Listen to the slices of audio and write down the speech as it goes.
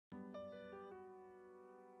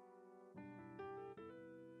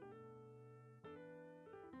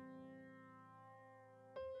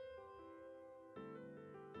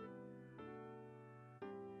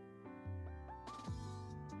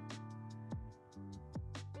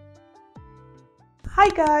Hi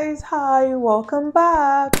guys, hi, welcome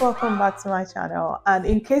back to my channel. And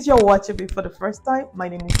in case you're watching me for the first time, my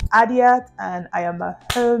name is Adiat and I am a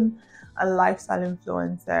home and lifestyle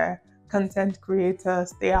influencer, content creator,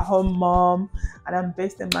 stay-at-home mom, and I'm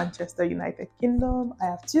based in Manchester, United Kingdom. I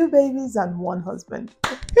have 2 babies and 1 husband.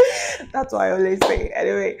 That's what I always say.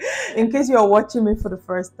 Anyway, in case you're watching me for the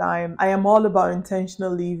first time, I am all about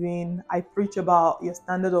intentional living. I preach about your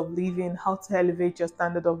standard of living, how to elevate your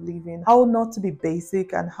standard of living, how not to be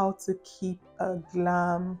basic, and how to keep a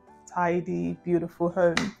glam, tidy, beautiful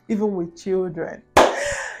home, even with children.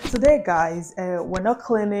 Today, guys, we're not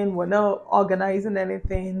cleaning, we're not organizing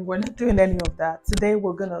anything, we're not doing any of that. Today,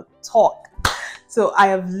 we're gonna talk. So I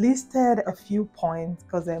have listed a few points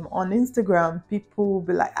because on Instagram, people will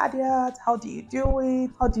be like, Adiat, how do you do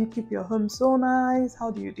it? How do you keep your home so nice?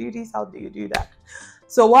 How do you do this? How do you do that?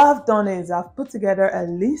 So what I've done is I've put together a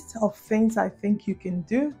list of things I think you can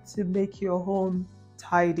do to make your home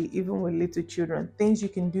tidy, even with little children. Things you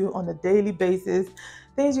can do on a daily basis,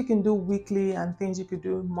 things you can do weekly, and things you could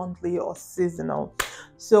do monthly or seasonal.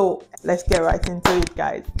 So let's get right into it,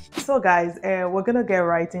 guys. So guys, we're gonna get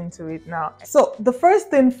right into it now. So the first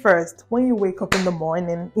thing first, when you wake up in the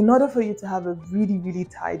morning, in order for you to have a really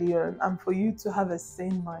tidy home and for you to have a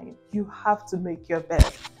sane mind, you have to make your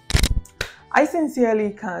bed. I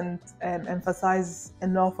sincerely can't emphasize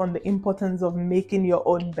enough on the importance of making your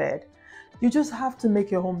own bed. You just have to make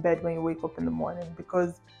your own bed when you wake up in the morning,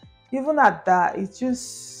 because even at that, it's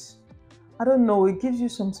just, I don't know, it gives you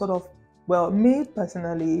some sort of, well, me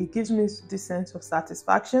personally, it gives me this sense of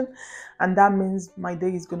satisfaction, and that means my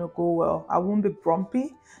day is gonna go well. I won't be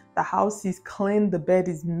grumpy. The house is clean, the bed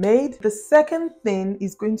is made. The second thing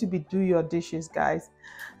is going to be do your dishes, guys.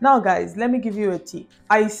 Now, guys, let me give you a tip.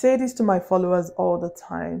 I say this to my followers all the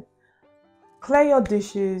time. Clear your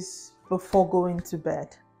dishes before going to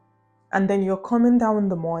bed. And then you're coming down in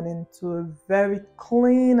the morning to a very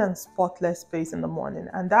clean and spotless space in the morning.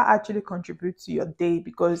 And that actually contributes to your day,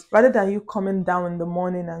 because rather than you coming down in the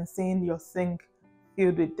morning and seeing your sink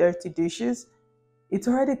filled with dirty dishes, it's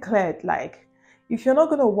already cleared. Like, if you're not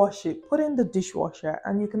going to wash it, put it in the dishwasher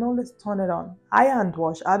and you can always turn it on. I hand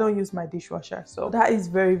wash. I don't use my dishwasher. So that is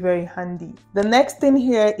very handy. The next thing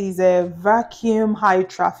here is a vacuum high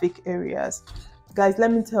traffic areas. Guys,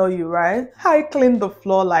 let me tell you, right? I clean the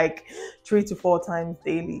floor like 3 to 4 times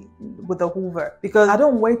daily with a Hoover, because I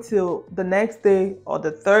don't wait till the next day or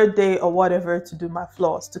the third day or whatever to do my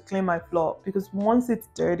floors, to clean my floor, because once it's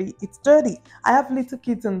dirty, it's dirty. I have little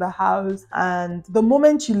kids in the house, and the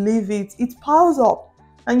moment you leave it, it piles up.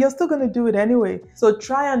 And you're still going to do it anyway. So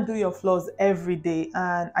try and do your floors every day,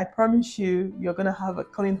 and I promise you, you're going to have a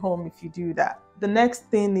clean home if you do that. The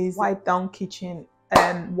next thing is wipe down kitchen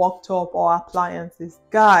and worktop or appliances.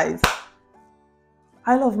 Guys,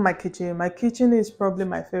 I love my kitchen. My kitchen is probably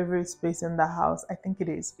my favorite space in the house. I think it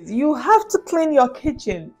is. You have to clean your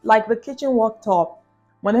kitchen, like the kitchen worktop.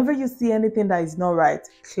 Whenever you see anything that is not right,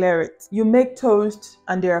 clear it. You make toast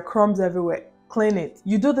and there are crumbs everywhere, clean it.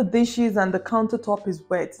 You do the dishes and the countertop is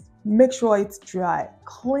wet, make sure it's dry.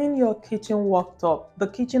 Clean your kitchen worktop, the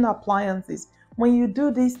kitchen appliances. When you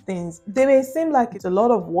do these things, they may seem like it's a lot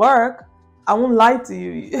of work. I won't lie to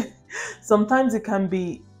you. Sometimes it can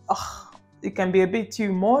be a bit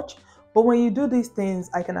too much, but when you do these things,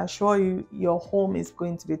 I can assure you your home is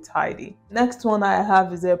going to be tidy. Next one I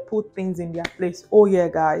have is put things in their place. Oh yeah,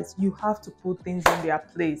 guys, you have to put things in their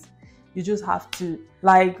place. You just have to.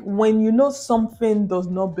 Like, when you know something does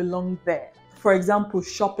not belong there. For example,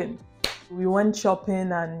 shopping. We went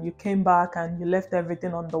shopping and you came back and you left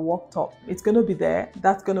everything on the worktop. It's going to be there.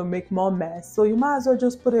 That's going to make more mess. So you might as well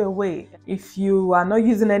just put it away. If you are not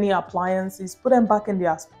using any appliances, put them back in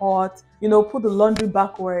their spot. You know, put the laundry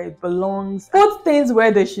back where it belongs. Put things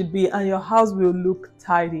where they should be, and your house will look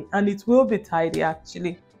tidy. And it will be tidy,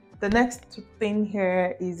 actually. The next thing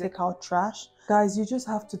here is take out trash. Guys, you just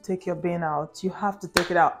have to take your bin out. You have to take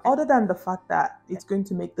it out. Other than the fact that it's going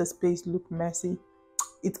to make the space look messy,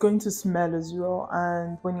 it's going to smell as well,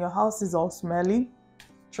 and when your house is all smelly,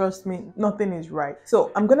 trust me, nothing is right.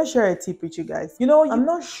 So I'm gonna share a tip with you guys. You know, I'm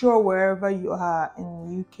not sure wherever you are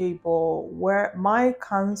in UK, but where my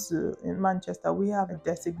council in Manchester, we have a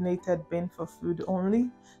designated bin for food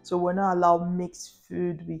only. So we're not allowed mixed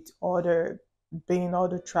food with other bin,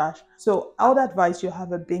 other trash. So I would advise you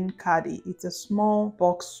have a bin caddy. It's a small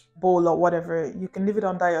box bowl or whatever. You can leave it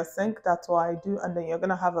under your sink. That's what I do. And then you're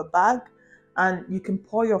gonna have a bag, and you can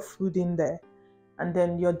pour your food in there, and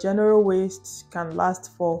then your general waste can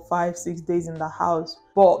last for 5-6 days in the house.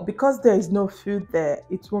 But because there is no food there,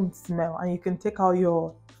 it won't smell, and you can take out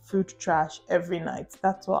your food trash every night.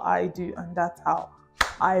 That's what I do, and that's how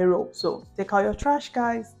iro. So take out your trash,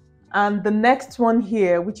 guys. And the next one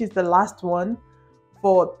here, which is the last one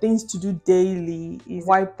for things to do daily, is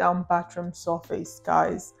wipe down bathroom surface,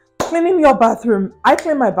 guys. Cleaning your bathroom. I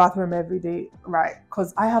clean my bathroom every day, right?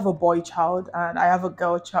 Because I have a boy child and I have a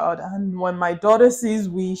girl child, and when my daughter sees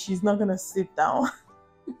she's not gonna sit down.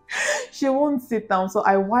 She won't sit down, so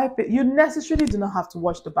I wipe it. You necessarily do not have to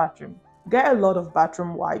wash the bathroom. Get a lot of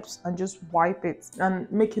bathroom wipes and just wipe it and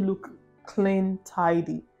make it look clean,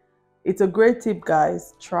 tidy. It's a great tip,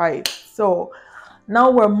 guys. Try it. So now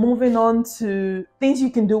we're moving on to things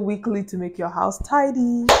you can do weekly to make your house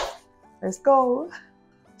tidy. Let's go.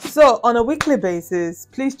 So on a weekly basis,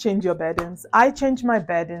 please change your beddings. I change my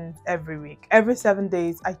beddings every week. Every 7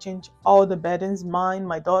 days, I change all the beddings, mine,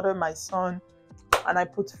 my daughter, my son, and I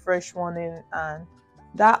put fresh one in, and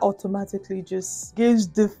that automatically just gives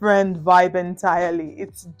different vibe entirely.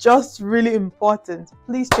 It's just really important.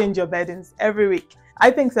 Please change your beddings every week. I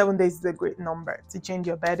think 7 days is a great number to change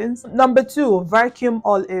your beddings. Number 2, vacuum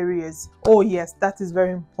all areas. Oh yes, that is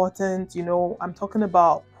very important. You know, I'm talking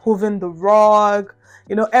about hoovering the rug,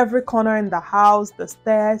 you know, every corner in the house, the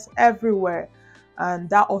stairs, everywhere. And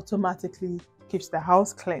that automatically keeps the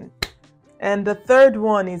house clean. And the third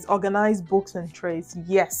one is organize books and trays.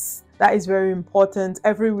 Yes, that is very important.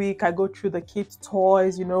 Every week I go through the kids'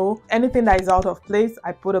 toys, you know, anything that is out of place,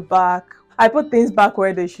 I put it back. I put things back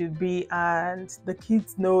where they should be, and the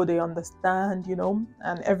kids know, they understand, you know,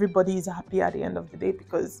 and everybody is happy at the end of the day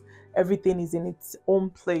because everything is in its own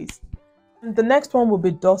place. And the next one will be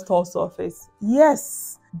dust all surface.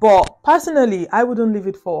 Yes, but personally, I wouldn't leave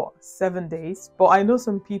it for 7 days. But I know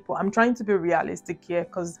some people, I'm trying to be realistic here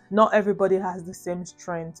because not everybody has the same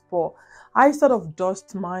strength. But I sort of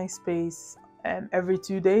dust my space every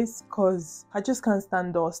 2 days because I just can't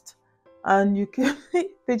stand dust. And you can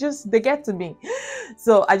they get to me,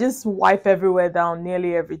 so I just wipe everywhere down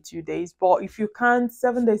nearly every 2 days. But if you can't,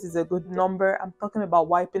 7 days is a good number. I'm talking about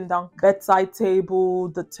wiping down bedside table,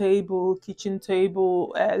 the table, kitchen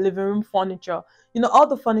table, living room furniture, you know, all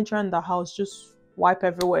the furniture in the house. Just wipe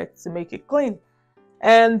everywhere to make it clean.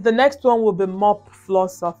 And the next one will be mop floor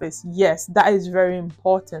surface. Yes, that is very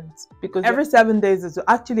important because every 7 days is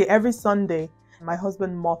actually every Sunday my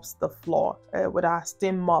husband mops the floor with our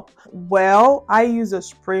steam mop. Well, I use a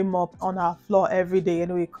spray mop on our floor every day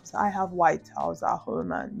anyway because I have white tiles at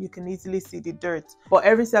home and you can easily see the dirt. But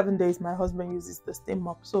every 7 days, my husband uses the steam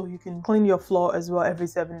mop, so you can clean your floor as well every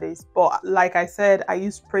 7 days. But like I said, I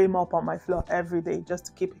use spray mop on my floor every day just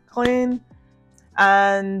to keep it clean.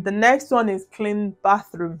 And the next one is clean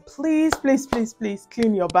bathroom. Please, please, please, please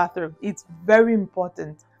clean your bathroom. It's very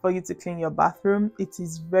important for you to clean your bathroom. It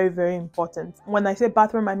is very, very important. When I say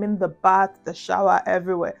bathroom, I mean the bath, the shower,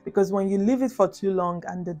 everywhere. Because when you leave it for too long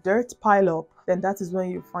and the dirt pile up, then that is when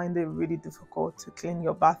you find it really difficult to clean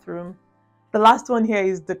your bathroom. The last one here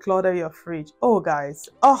is declutter your fridge. Oh guys,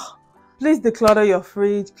 please declutter your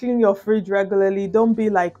fridge. Clean your fridge regularly. Don't be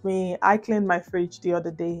like me. I cleaned my fridge the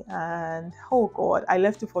other day and oh god, I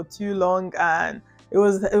left it for too long and it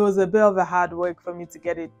was a bit of a hard work for me to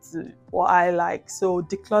get it to what I like. So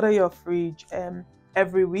declutter your fridge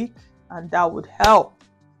every week and that would help.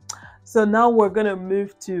 So now we're gonna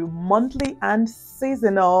move to monthly and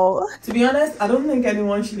seasonal. To be honest, I don't think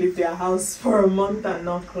anyone should leave their house for a month and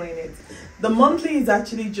not clean it. The monthly is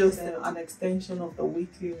actually just an extension of the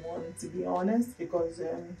weekly one, to be honest, because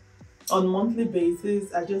on monthly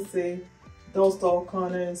basis, I just say dust all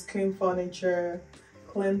corners, clean furniture,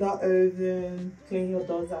 clean the oven, clean your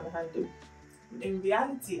doors and handle. In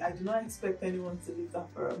reality, I do not expect anyone to leave that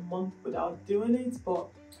for a month without doing it, but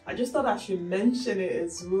I just thought I should mention it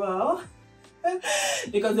as well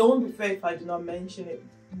because it won't be fair if I do not mention it.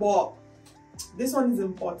 But this one is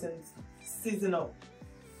important. Seasonal.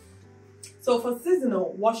 So for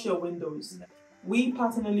seasonal, wash your windows. We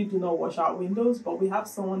personally do not wash our windows, but we have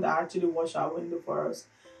someone that actually washes our window for us.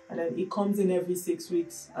 And then he comes in every 6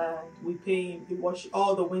 weeks and we pay him to wash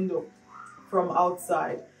all the window from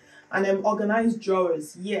outside. And then organize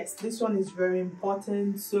drawers. Yes, this one is very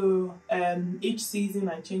important. So each season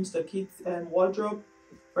I change the kids' wardrobe.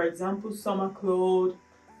 For example, summer clothes,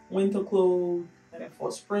 winter clothes, and then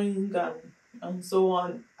for spring and so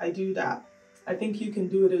on. I do that. I think you can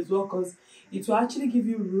do it as well because it will actually give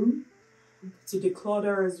you room to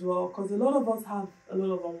declutter as well, because a lot of us have a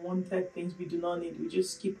lot of unwanted things we do not need. We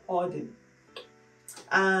just keep hoarding.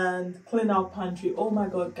 And clean out pantry. Oh my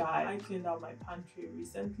god, guys, I cleaned out my pantry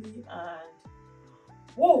recently and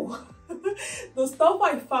whoa, the stuff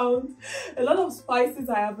I found, a lot of spices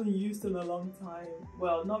I haven't used in a long time.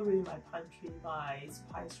 Well, not really my pantry, my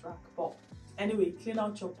spice rack, but anyway, clean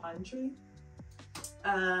out your pantry.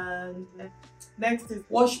 And Next is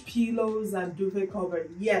wash pillows and duvet cover.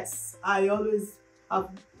 Yes, I always have,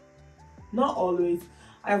 not always,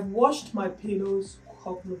 I've washed my pillows a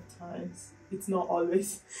couple of times. It's not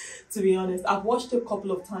always, to be honest. I've washed a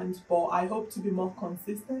couple of times, but I hope to be more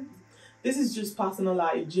consistent. This is just personal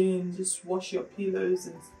hygiene. Just wash your pillows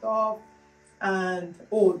and stuff. And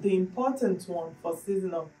oh, the important one for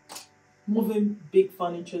seasonal, moving big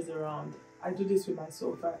furnitures around. I do this with my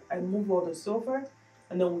sofa. I move all the sofa,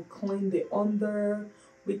 and then we clean the under.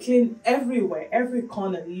 We clean everywhere, every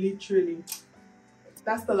corner, literally.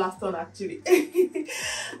 That's the last one, actually.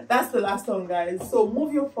 That's the last one, guys. So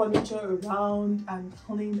move your furniture around and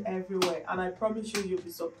clean everywhere, and I promise you, you'll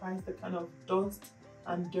be surprised the kind of dust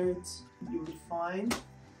and dirt you will find.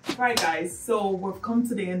 Right, guys, so we've come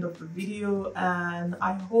to the end of the video, and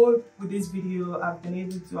I hope with this video I've been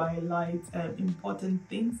able to highlight important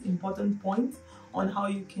things, important points on how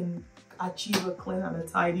you can achieve a clean and a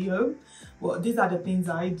tidy home. Well, these are the things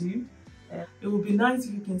I do. It would be nice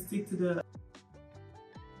if you can stick to the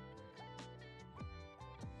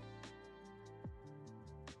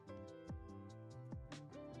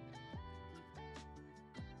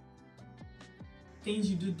things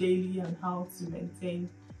you do daily and how to maintain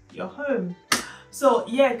your home. So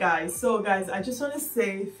yeah, guys, I just want to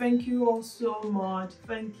say thank you all so much.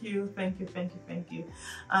 Thank you.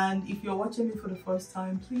 And if you're watching me for the first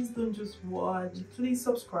time, please don't just watch, please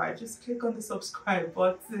subscribe. Just click on the subscribe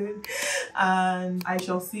button, and I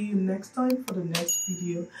shall see you next time for the next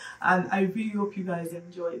video. And I really hope you guys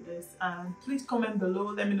enjoyed this, and please comment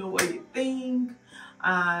below, let me know what you think.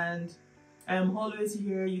 And I'm always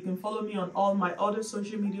here. You can follow me on all my other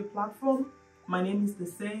social media platforms. My name is the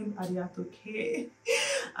same, AdiatOke.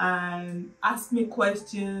 And ask me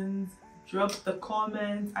questions, drop the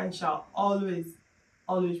comments. I shall always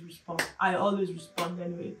respond. I always respond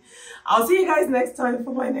anyway. I'll see you guys next time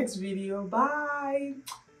for my next video. Bye.